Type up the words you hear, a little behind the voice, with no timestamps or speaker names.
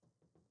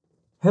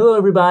Hello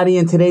everybody,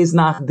 in today's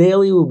Nach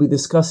Daily we'll be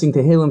discussing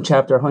Tehillim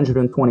chapter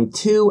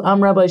 122.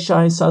 I'm Rabbi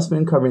Shai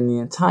Sussman, covering the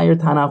entire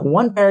Tanakh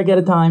one parak at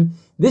a time.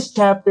 This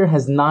chapter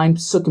has 9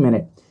 psukim in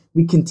it.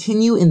 We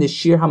continue in the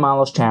Shir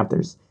HaMaalos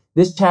chapters.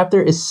 This chapter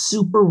is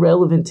super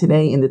relevant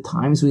today in the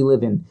times we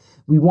live in.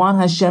 We want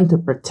Hashem to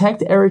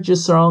protect Eretz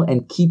Yisrael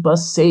and keep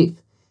us safe.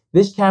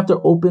 This chapter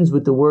opens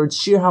with the words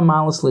Shir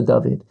HaMaalos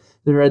LeDavid.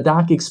 The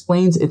Radak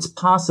explains it's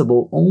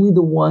possible only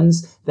the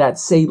ones that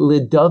say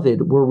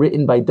LeDavid were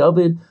written by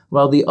David,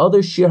 while the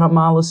other Shir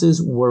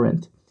HaMaaloses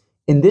weren't.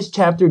 In this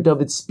chapter,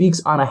 David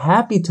speaks on a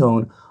happy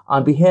tone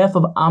on behalf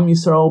of Am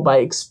Yisrael by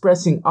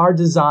expressing our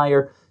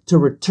desire to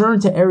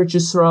return to Eretz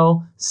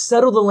Yisrael,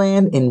 settle the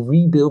land, and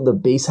rebuild the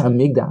Beis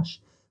HaMikdash.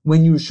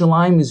 When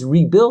Yerushalayim is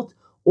rebuilt,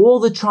 all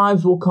the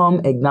tribes will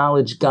come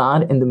acknowledge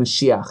God and the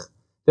Mashiach.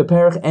 The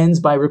parak ends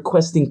by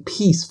requesting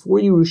peace for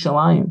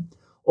Yerushalayim.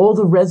 All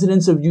the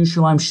residents of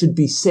Yerushalayim should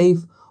be safe.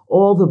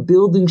 All the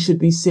buildings should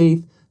be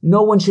safe.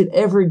 No one should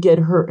ever get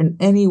hurt in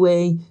any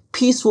way.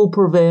 Peace will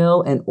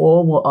prevail and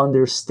all will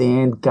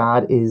understand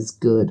God is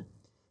good.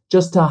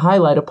 Just to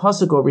highlight a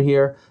pasuk over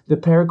here, the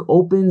parak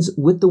opens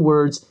with the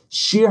words,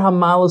 Shir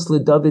HaMaalos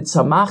LeDavid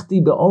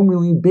Samachti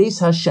Be'omri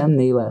Beis Hashem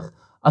Nelech.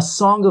 A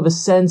song of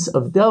ascents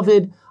of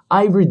David.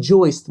 I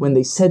rejoiced when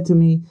they said to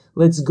me,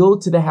 let's go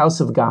to the house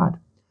of God.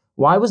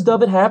 Why was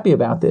David happy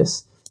about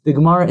this? The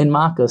Gemara in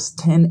Makos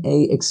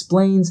 10a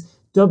explains,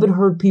 David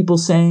heard people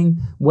saying,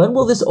 when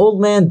will this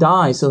old man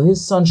die so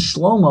his son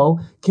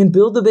Shlomo can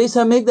build the Beis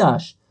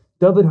HaMikdash?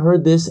 David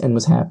heard this and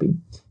was happy.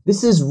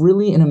 This is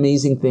really an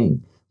amazing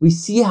thing. We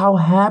see how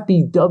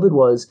happy David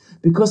was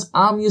because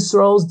Am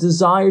Yisrael's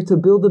desire to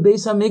build the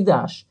Beis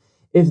HaMikdash.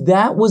 If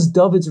that was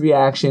David's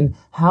reaction,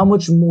 how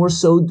much more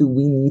so do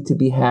we need to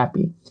be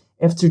happy?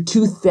 After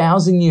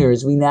 2,000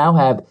 years, we now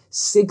have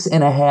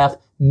 6.5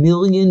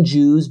 million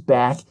Jews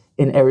back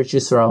in Eretz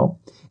Yisrael.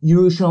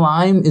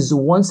 Yerushalayim is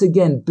once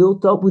again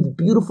built up with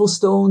beautiful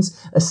stones,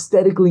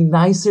 aesthetically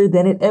nicer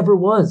than it ever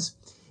was.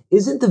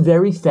 Isn't the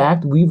very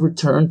fact we've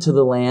returned to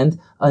the land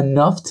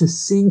enough to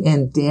sing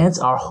and dance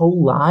our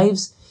whole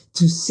lives?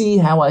 To see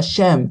how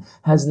Hashem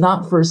has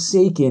not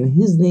forsaken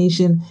His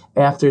nation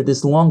after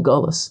this long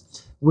gullus.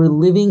 We're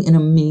living in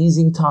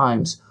amazing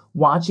times,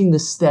 watching the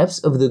steps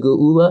of the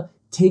Geula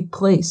take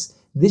place.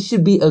 This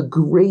should be a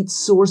great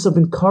source of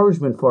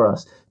encouragement for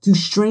us to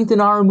strengthen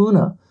our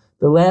emunah.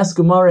 The last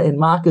Gemara in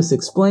Makos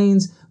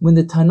explains, when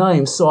the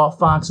Tanaim saw a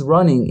fox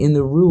running in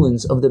the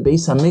ruins of the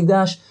Beis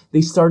HaMikdash, they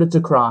started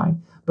to cry.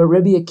 But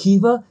Rabbi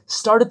Akiva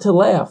started to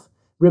laugh.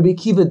 Rabbi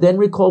Akiva then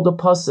recalled a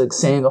pasuk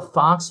saying a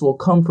fox will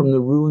come from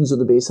the ruins of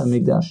the Beis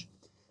HaMikdash.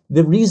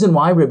 The reason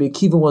why Rabbi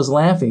Akiva was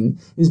laughing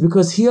is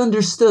because he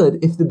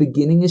understood if the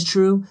beginning is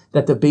true,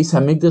 that the Beis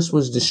HaMikdash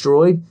was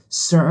destroyed,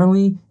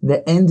 certainly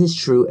the end is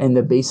true and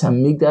the Beis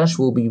HaMikdash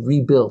will be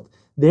rebuilt.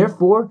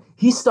 Therefore,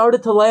 he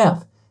started to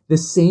laugh. The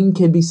same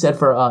can be said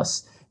for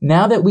us.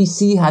 Now that we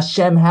see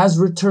Hashem has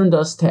returned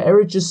us to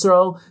Eretz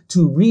Yisrael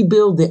to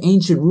rebuild the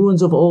ancient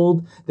ruins of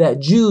old, that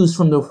Jews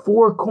from the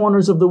 4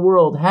 corners of the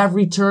world have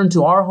returned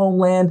to our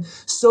homeland,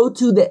 so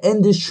too the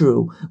end is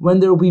true, when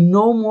there will be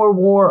no more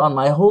war on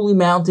my holy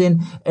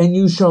mountain, and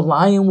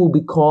Yerushalayim will be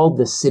called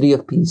the city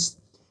of peace.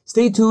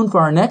 Stay tuned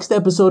for our next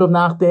episode of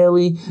Nach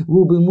Daily.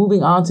 We'll be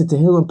moving on to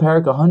Tehillim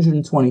Parak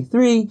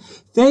 123.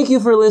 Thank you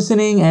for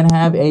listening and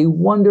have a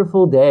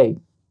wonderful day.